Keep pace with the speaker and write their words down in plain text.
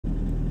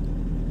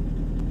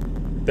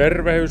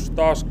Tervehys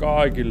taas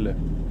kaikille.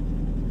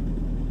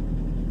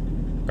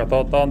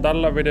 Katsotaan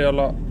tällä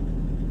videolla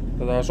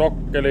tätä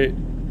sokkeli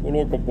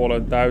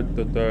ulkopuolen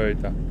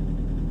täyttötöitä.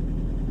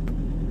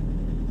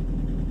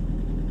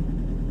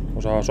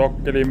 Osa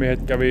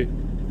sokkelimiehet kävi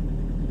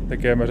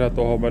tekemässä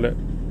tuohon meille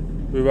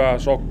hyvää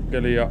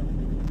sokkeli ja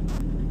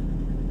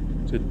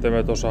sitten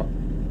me tuossa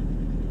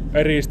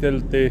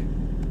eristeltiin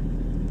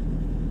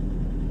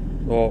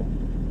tuo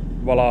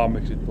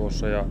valaamiksi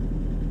tuossa ja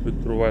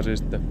nyt ruvesi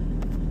sitten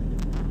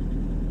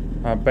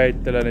hän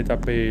peittelee niitä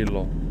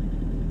piiloon.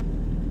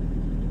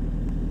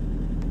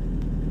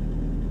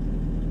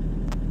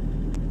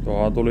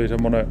 Tuohan tuli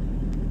semmonen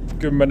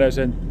 10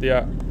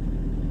 senttiä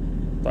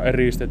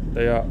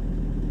eristettä ja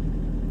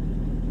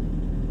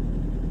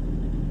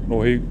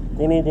noihin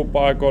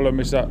kulkupaikoille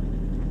missä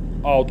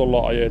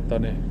autolla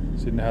ajetaan, niin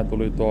sinnehän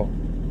tuli tuo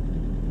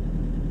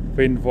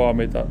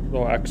Finfoamita,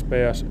 tuo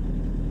XPS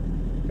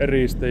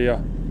eriste ja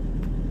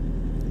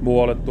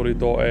muualle tuli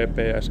tuo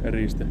EPS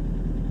eriste.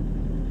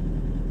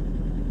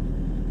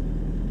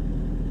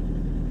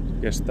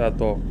 Se kestää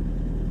tuo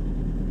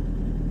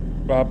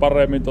vähän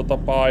paremmin tuota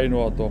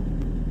painoa tuo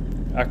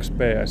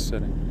XPS,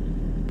 niin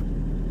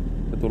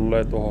se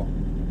tulee tuohon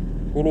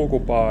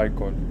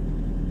kulkupaikoille.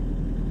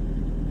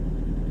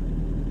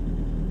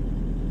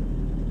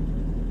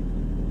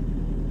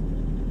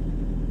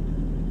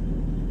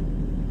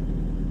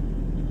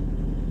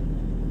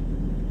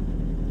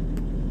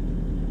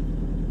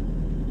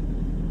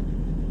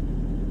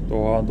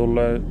 Tuohon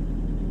tulee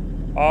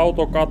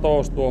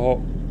autokatos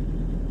tuohon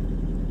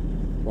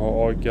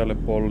oikealle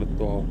puolelle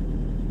tuohon.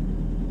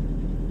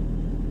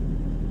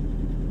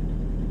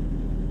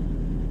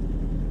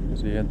 Ja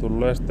siihen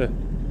tulee sitten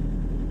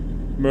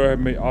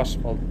myöhemmin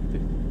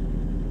asfaltti.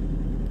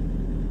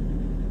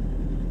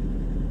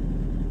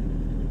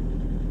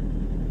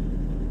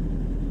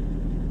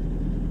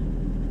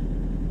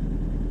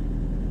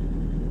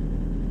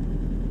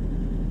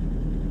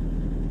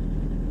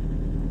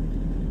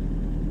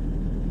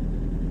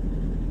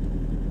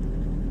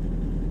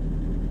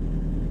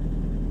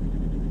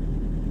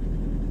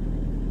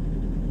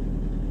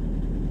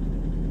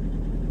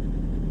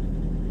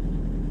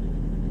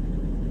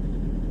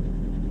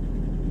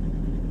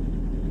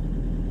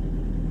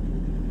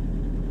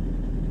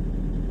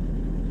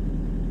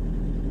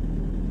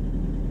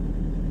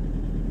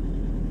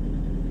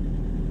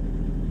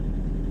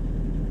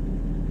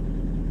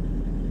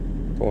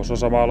 Tuossa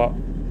samalla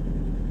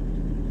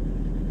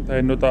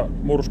tein noita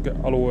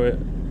murskealueen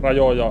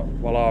rajoja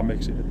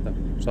valaamiksi, että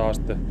saa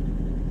sitten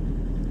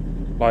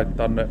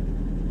laittaa ne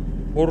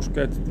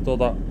murskeet sitten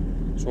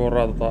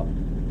suoraan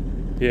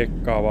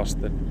hiekkaa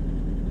vasten.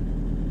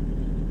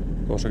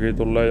 Tuossakin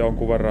tulee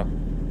jonkun verran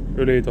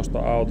yli tosta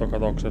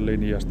autokatoksen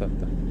linjasta,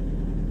 että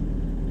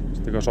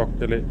sitten kun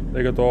sokkeli,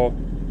 eikö tuo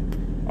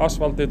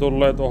asfaltti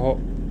tulee tuohon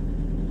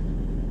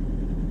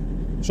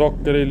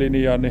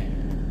sokkelilinjaan, niin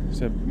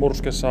se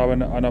murske saa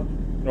mennä aina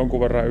jonkun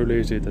verran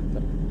yli siitä,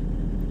 että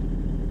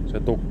se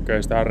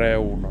tukkee sitä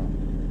reunaa.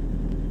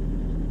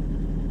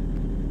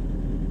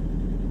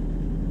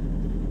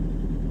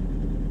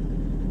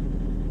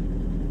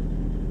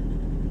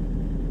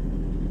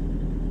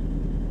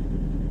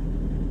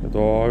 Ja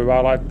tuo on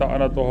hyvä laittaa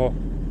aina tuohon,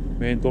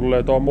 mihin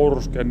tulee tuo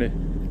murske, niin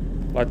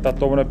laittaa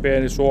tuommoinen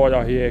pieni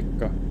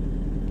suojahiekka.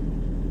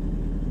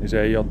 Niin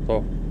se ei oo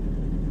tuo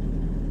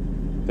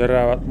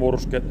terävät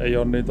mursket, ei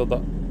oo niin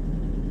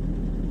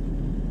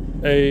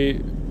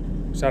ei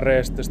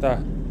säree sitä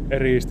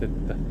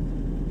eristettä.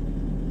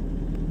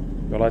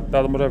 Ja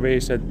laittaa tommosen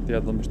 5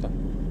 senttiä tommosta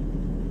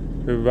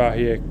hyvää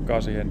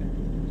hiekkaa siihen, niin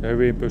se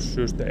hyvin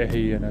pysyy sitten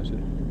ehjänä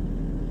siinä.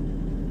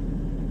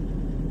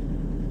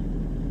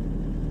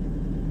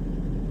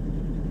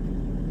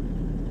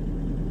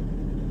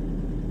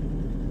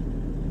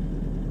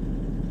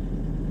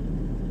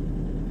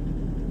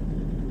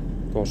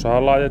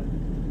 Tuossahan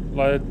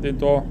laitettiin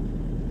tuo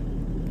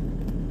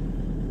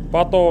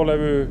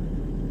patolevy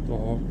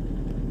tuohon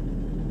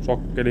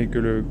sokkelin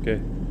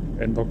kylkeen.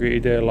 En toki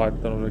itse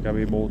laittanut, se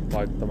kävi muut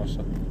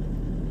laittamassa.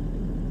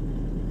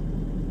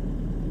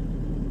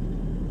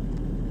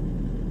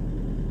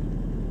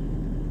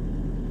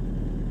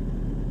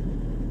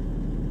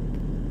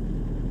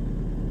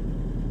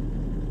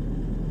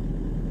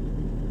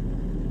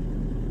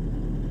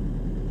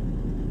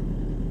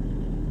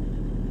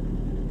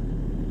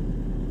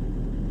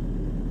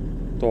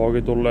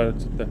 Tuohonkin tulee nyt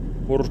sitten,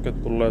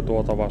 mursket tulee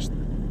tuota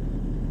vastaan.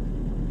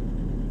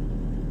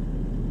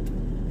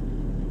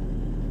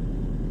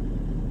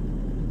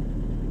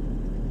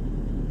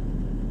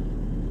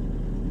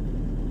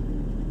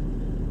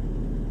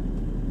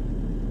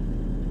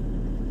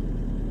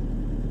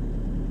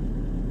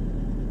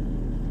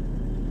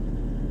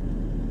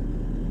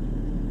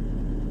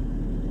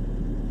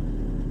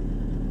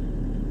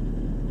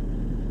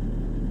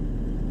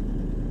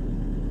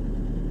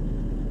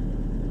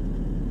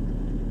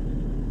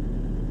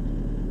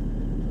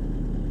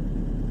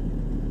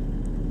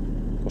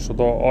 Tuossa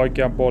tuo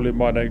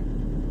oikeanpuolimainen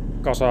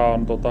kasa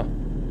on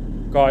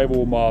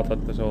kaivumaata,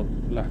 että se on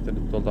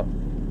lähtenyt tuolta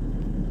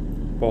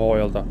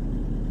pohjalta,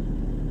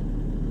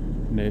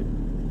 niin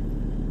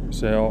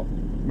se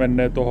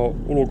menee tuohon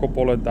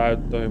ulkopuolen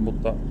täyttöihin,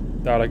 mutta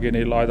täälläkin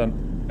niin laitan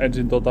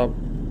ensin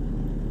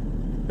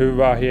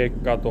hyvää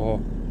hiekkaa tuohon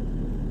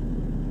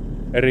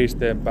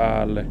eristeen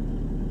päälle.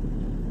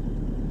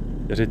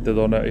 Ja sitten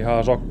tuonne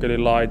ihan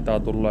sokkelin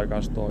laitaan tulee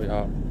kans tuo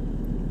ihan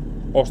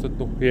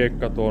ostettu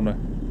hiekka tuonne.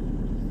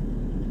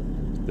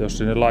 Sitten jos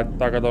sinne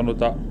laittaa kato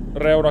noita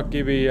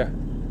reunakiviä,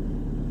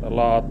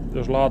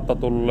 jos laatta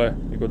tulee,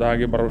 niin kuin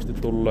tähänkin varmasti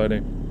tulee,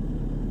 niin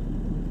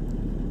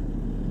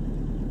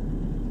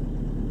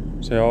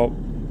se on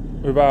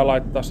hyvä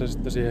laittaa se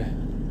sitten siihen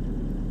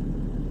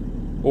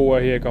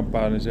uuden hiekan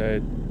päälle, niin se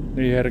ei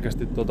niin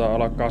herkästi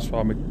ala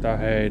kasvaa mitään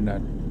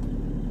heinää.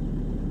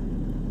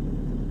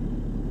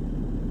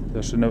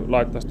 Jos sinne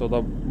laittaisi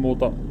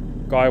muuta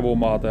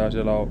kaivumaata ja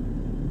siellä on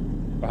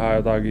vähän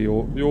jotakin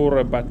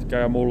juurenpätkää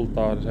ja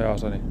multaa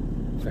seassa, niin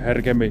se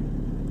herkemmin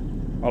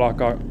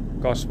alkaa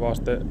kasvaa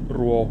sitten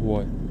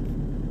ruohua.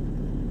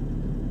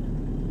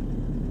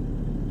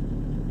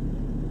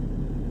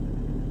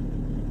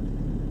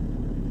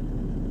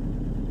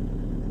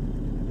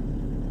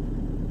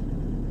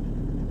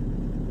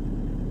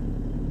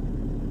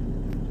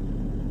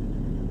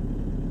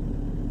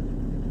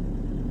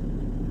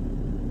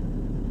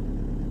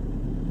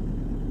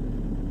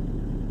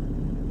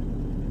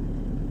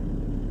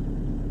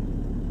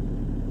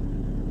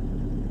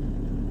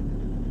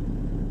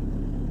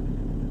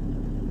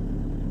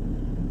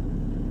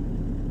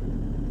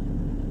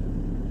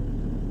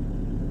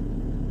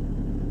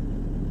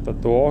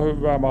 Tuo on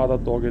hyvää maata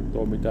tuokin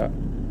tuo, mitä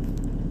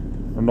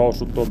on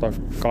noussut tuolta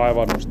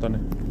kaivannosta,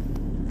 niin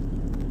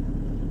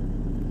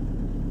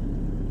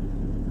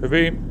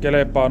hyvin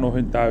kelepaa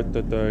noihin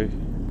täyttötöihin.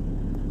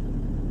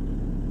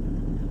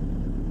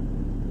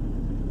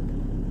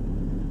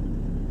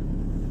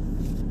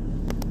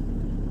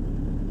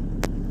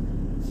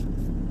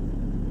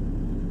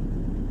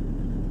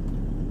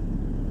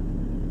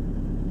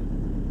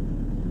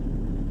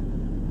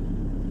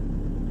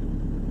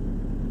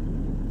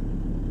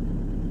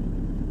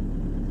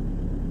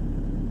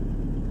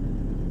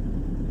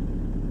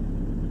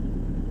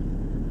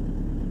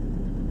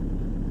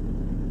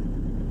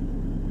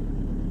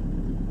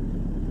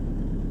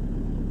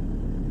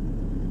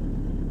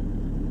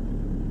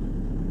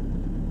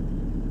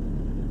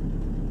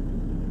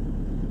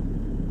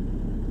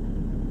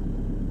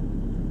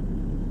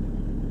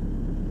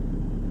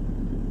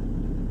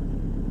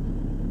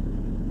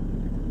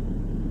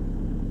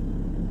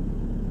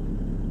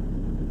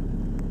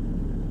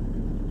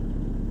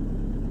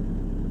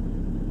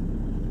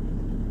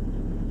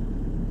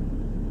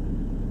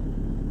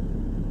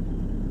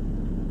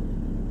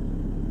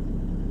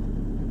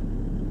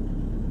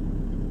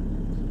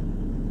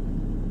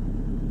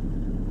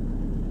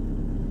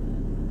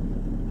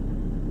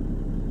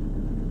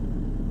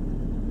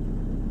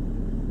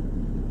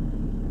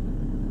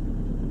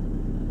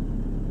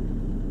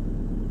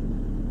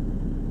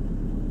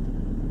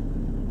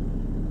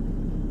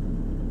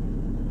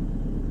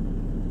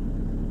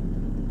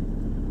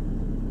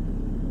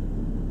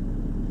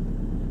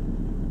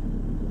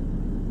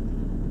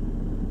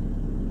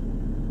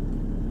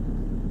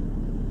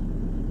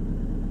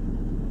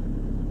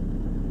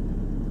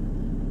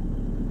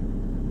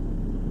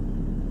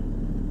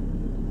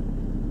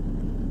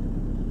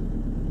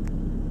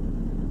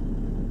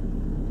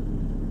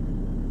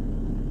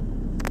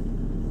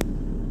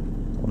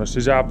 Tuonne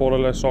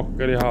sisäpuolelle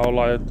sokkelihan on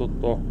laitettu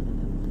tuo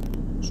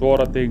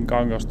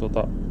suodatinkangas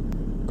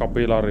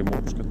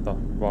kapilaarimusketta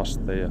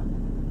vasten ja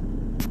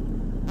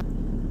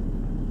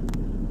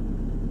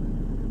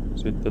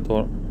sitten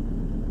tuon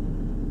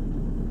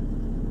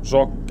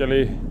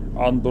sokkeli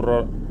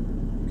antura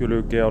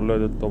kylkeen on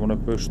löytynyt tuommoinen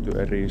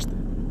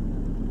pystyeriste.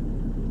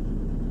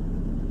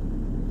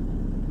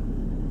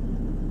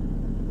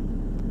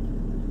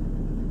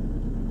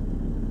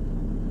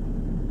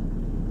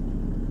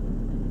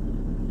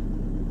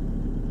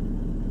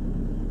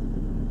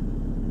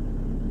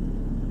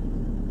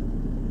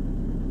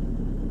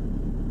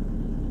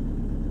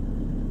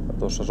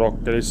 Tuossa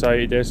sokkelissa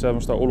ei itse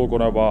semmoista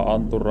ulkonevaa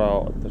anturaa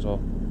ole, että se on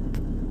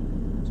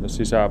sinne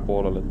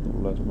sisäpuolelle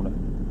tulee semmonen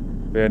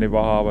pieni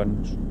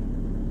vahavennus.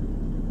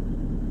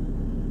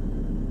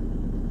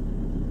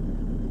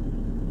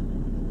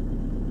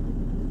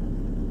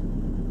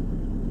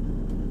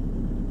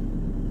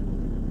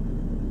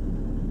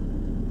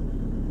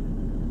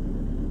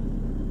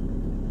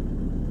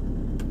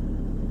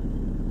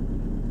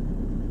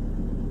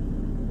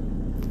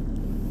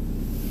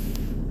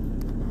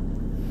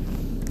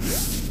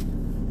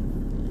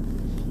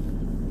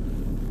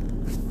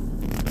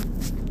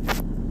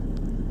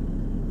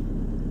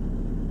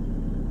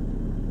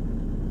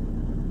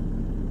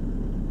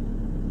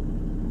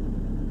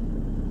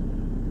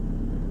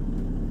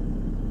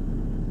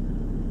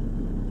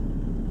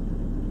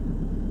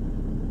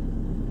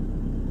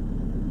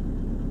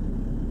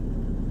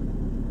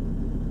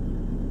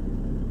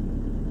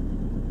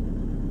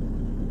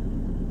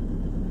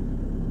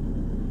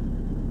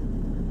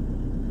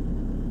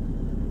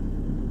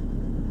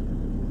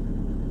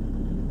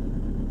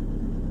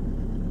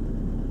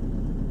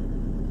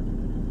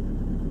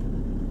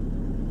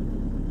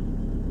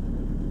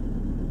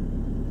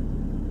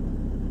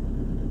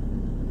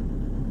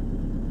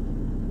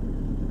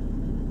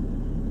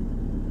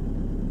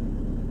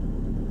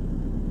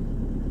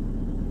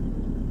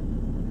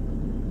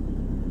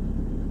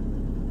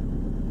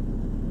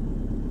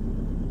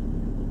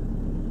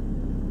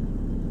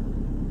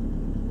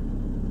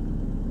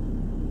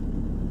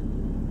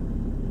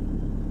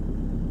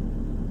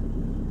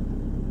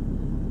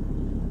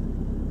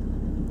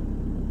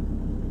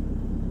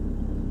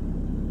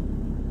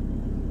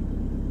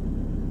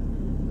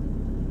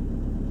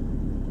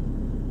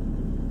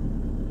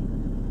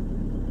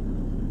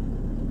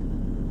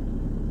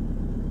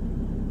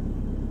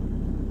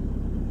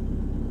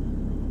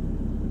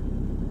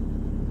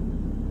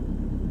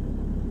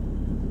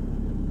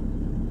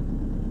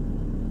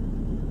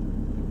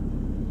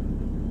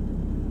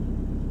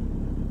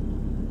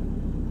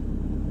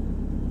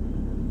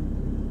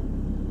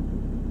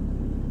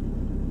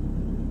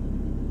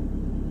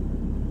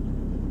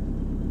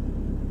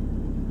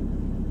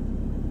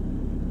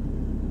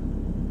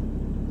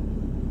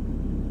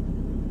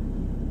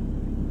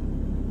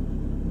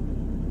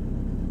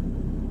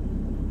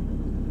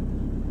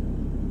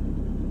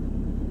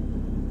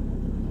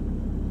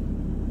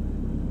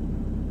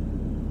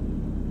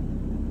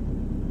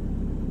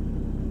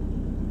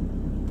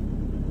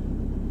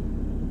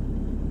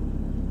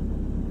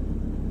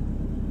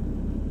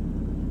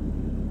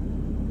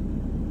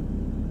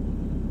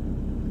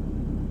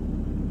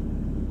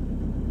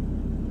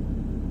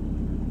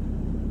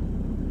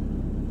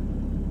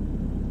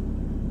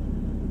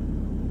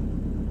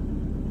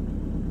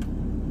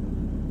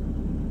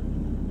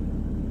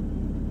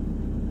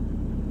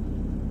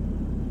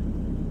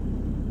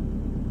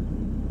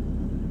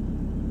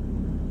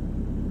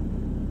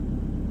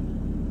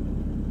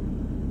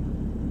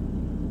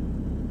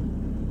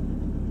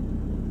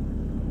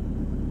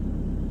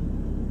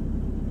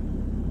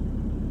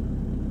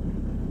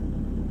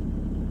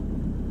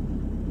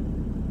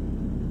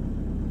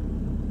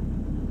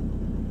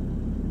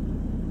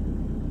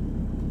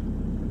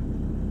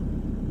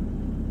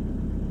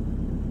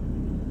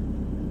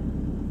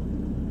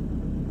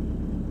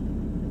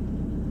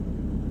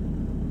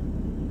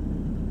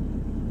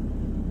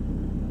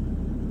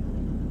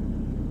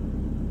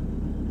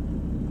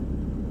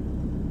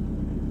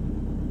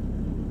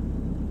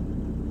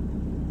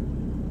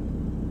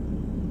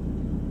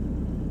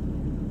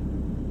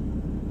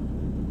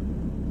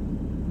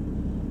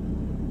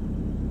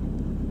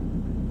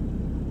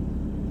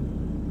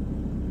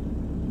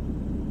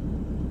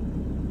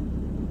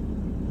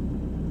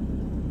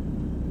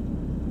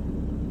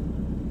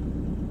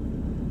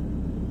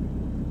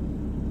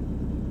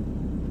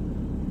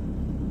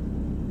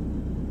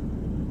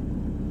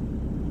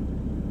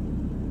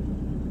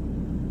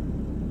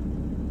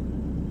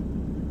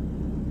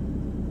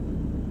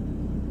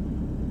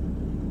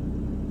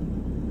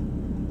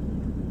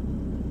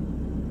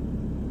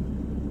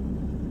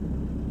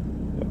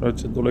 nyt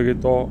se tulikin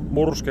tuo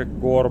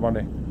murskekuorma,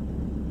 niin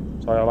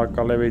sai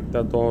alkaa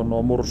levittää tuohon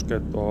nuo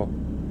murskeet tuohon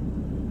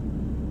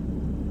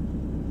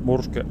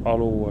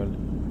murskealueelle.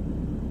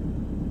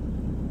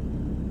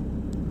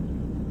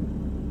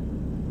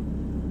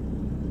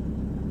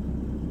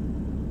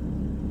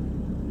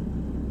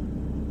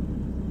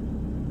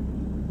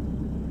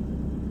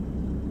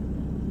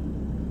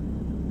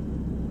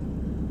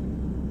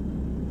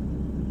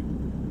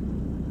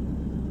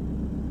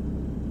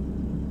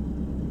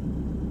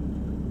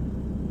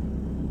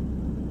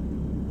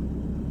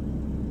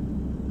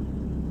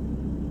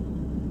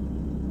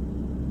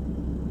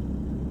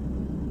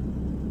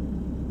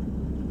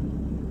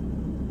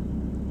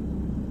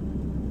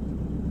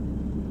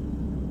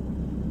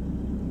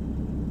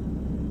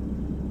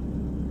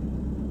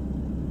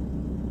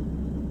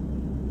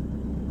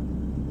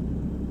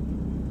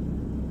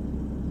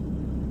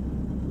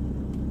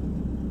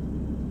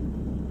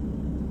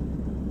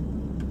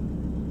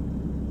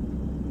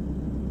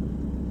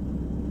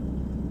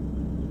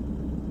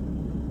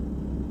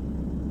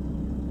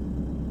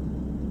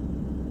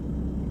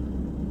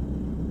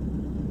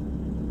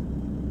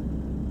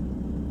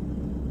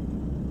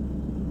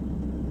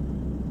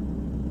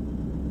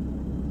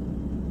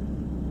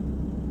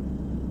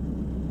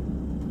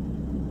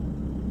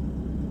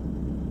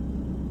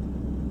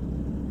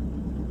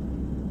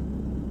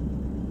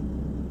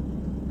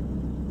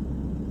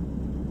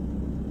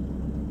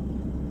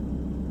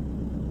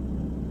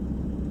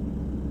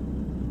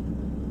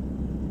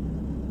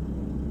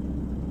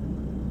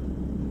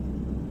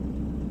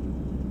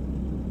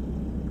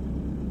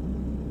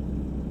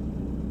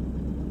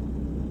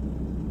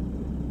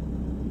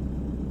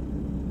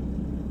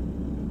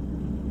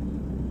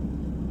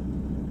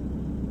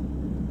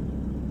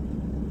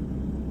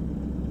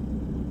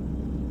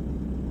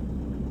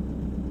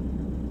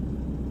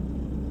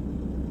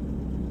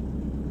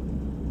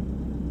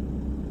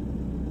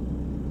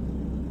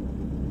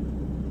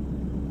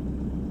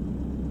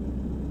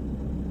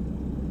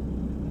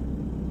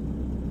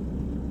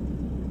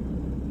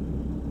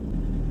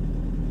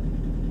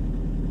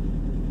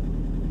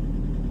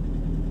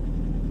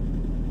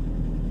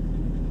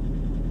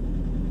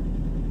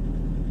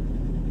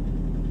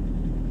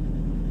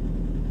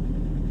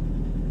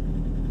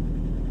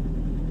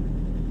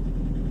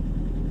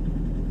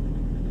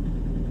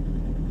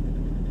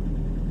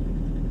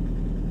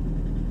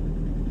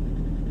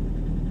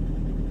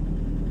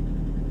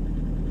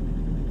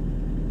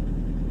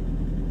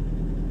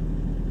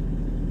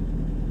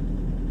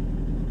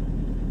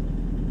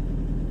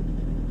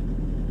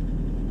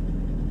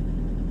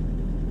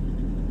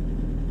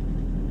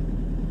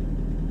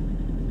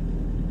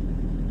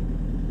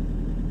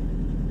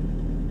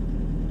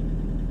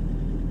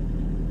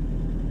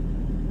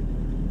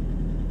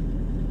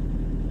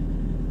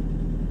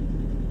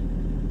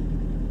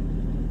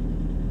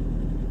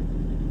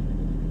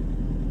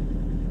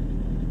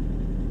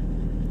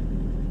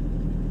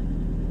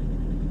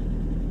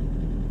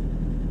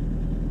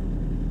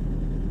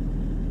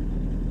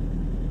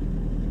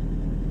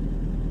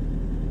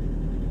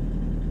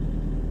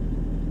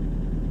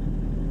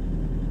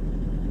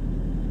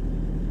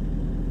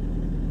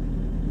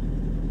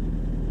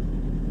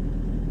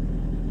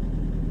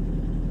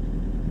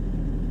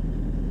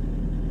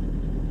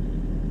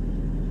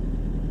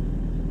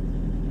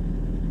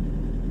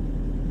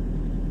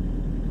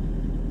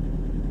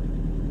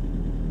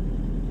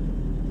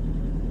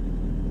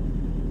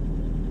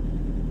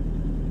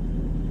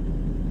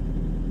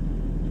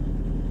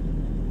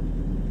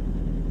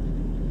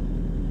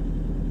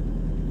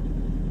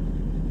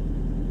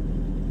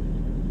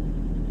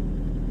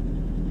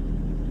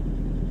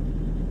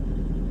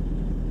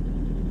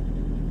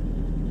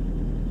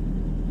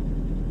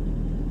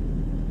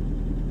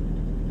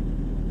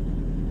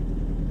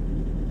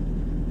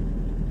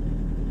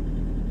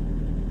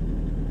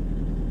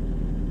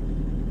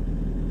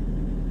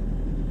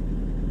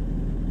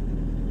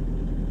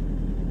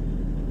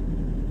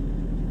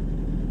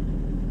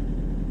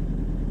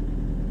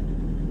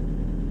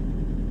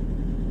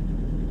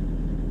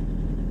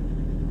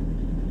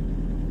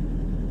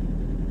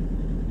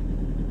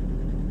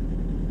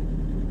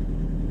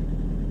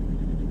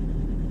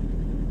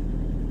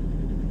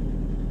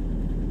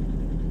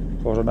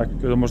 Tuossa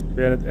näkyy tommoset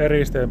pienet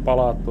eristeen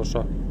palat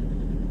tuossa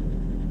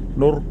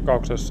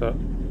nurkkauksessa.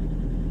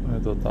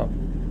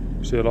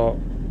 Siellä on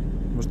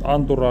tommoset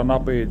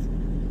anturanapit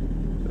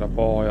siellä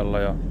pohjalla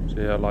ja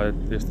siihen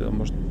laitettiin sitten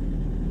tommoset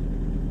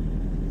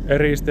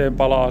eristeen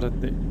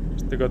palaset, niin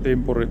sitten kun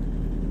timpurit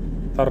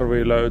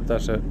tarvii löytää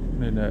se,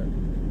 niin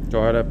se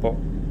on helppo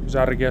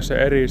särkiä se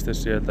eriste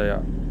sieltä ja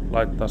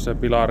laittaa se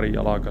pilarin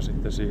jalka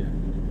sitten siihen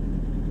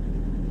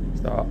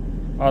sitä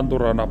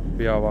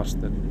anturanappia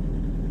vasten.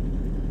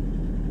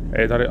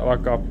 Ei tarvitse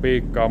alkaa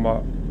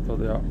piikkaamaan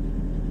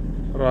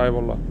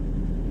raivolla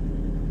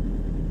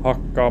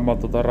hakkaamaan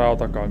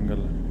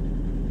rautakangelle.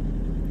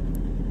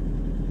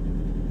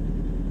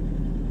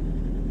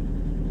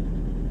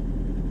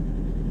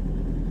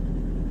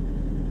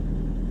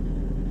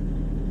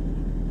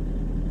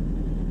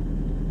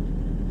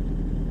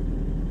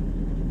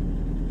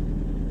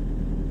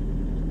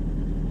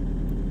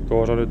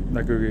 Tuossa nyt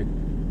näkyykin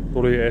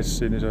tuli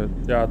essi, niin se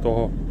jää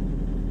tuohon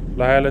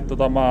lähelle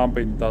tuota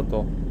maanpintaa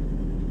tuo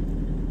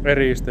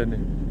eriste,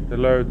 niin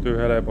se löytyy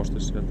helposti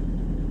sieltä.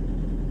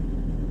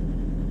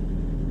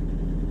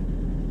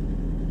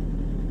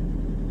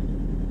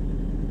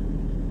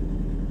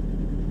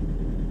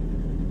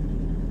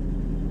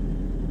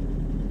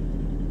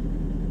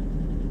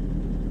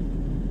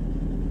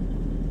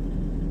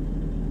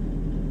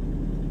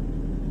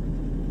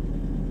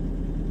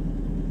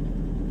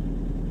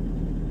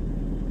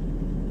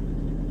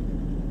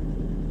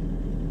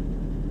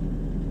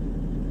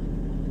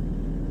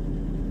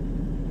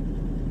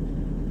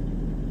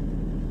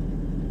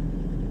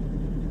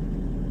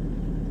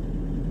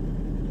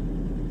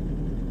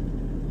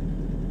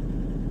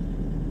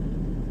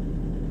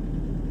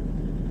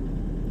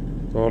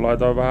 Tuohon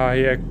laitoin vähän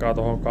hiekkaa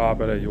tuohon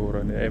kaapelin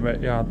juureen, niin ei me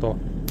ihan tuo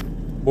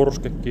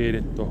purske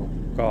kiinni tuohon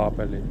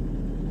kaapeliin.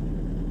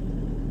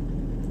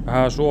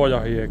 Vähän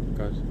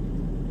suojahiekkaisi.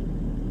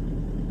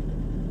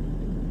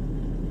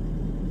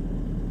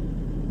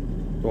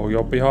 Tuohon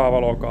jo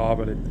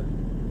pihavalokaapelit.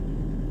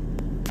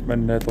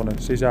 Menee tuonne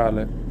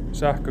sisälle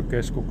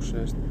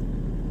sähkökeskukseen sitten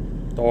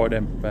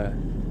toinen pää.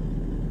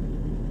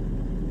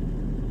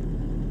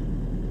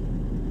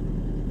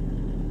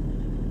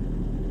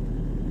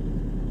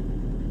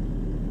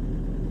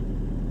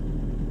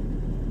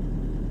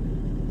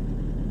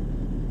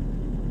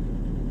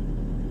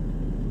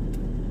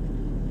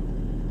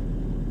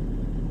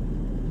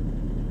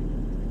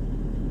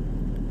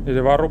 Niin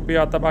se vaan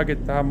rupeaa tämäkin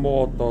tähän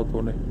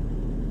muotoutuu, niin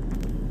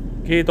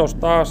kiitos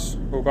taas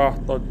kun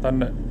kahtoit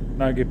tänne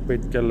näinkin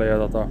pitkälle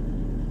ja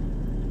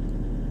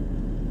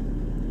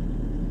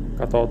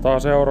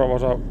katsotaan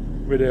seuraavassa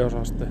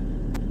videossa sitten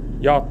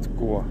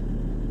jatkua.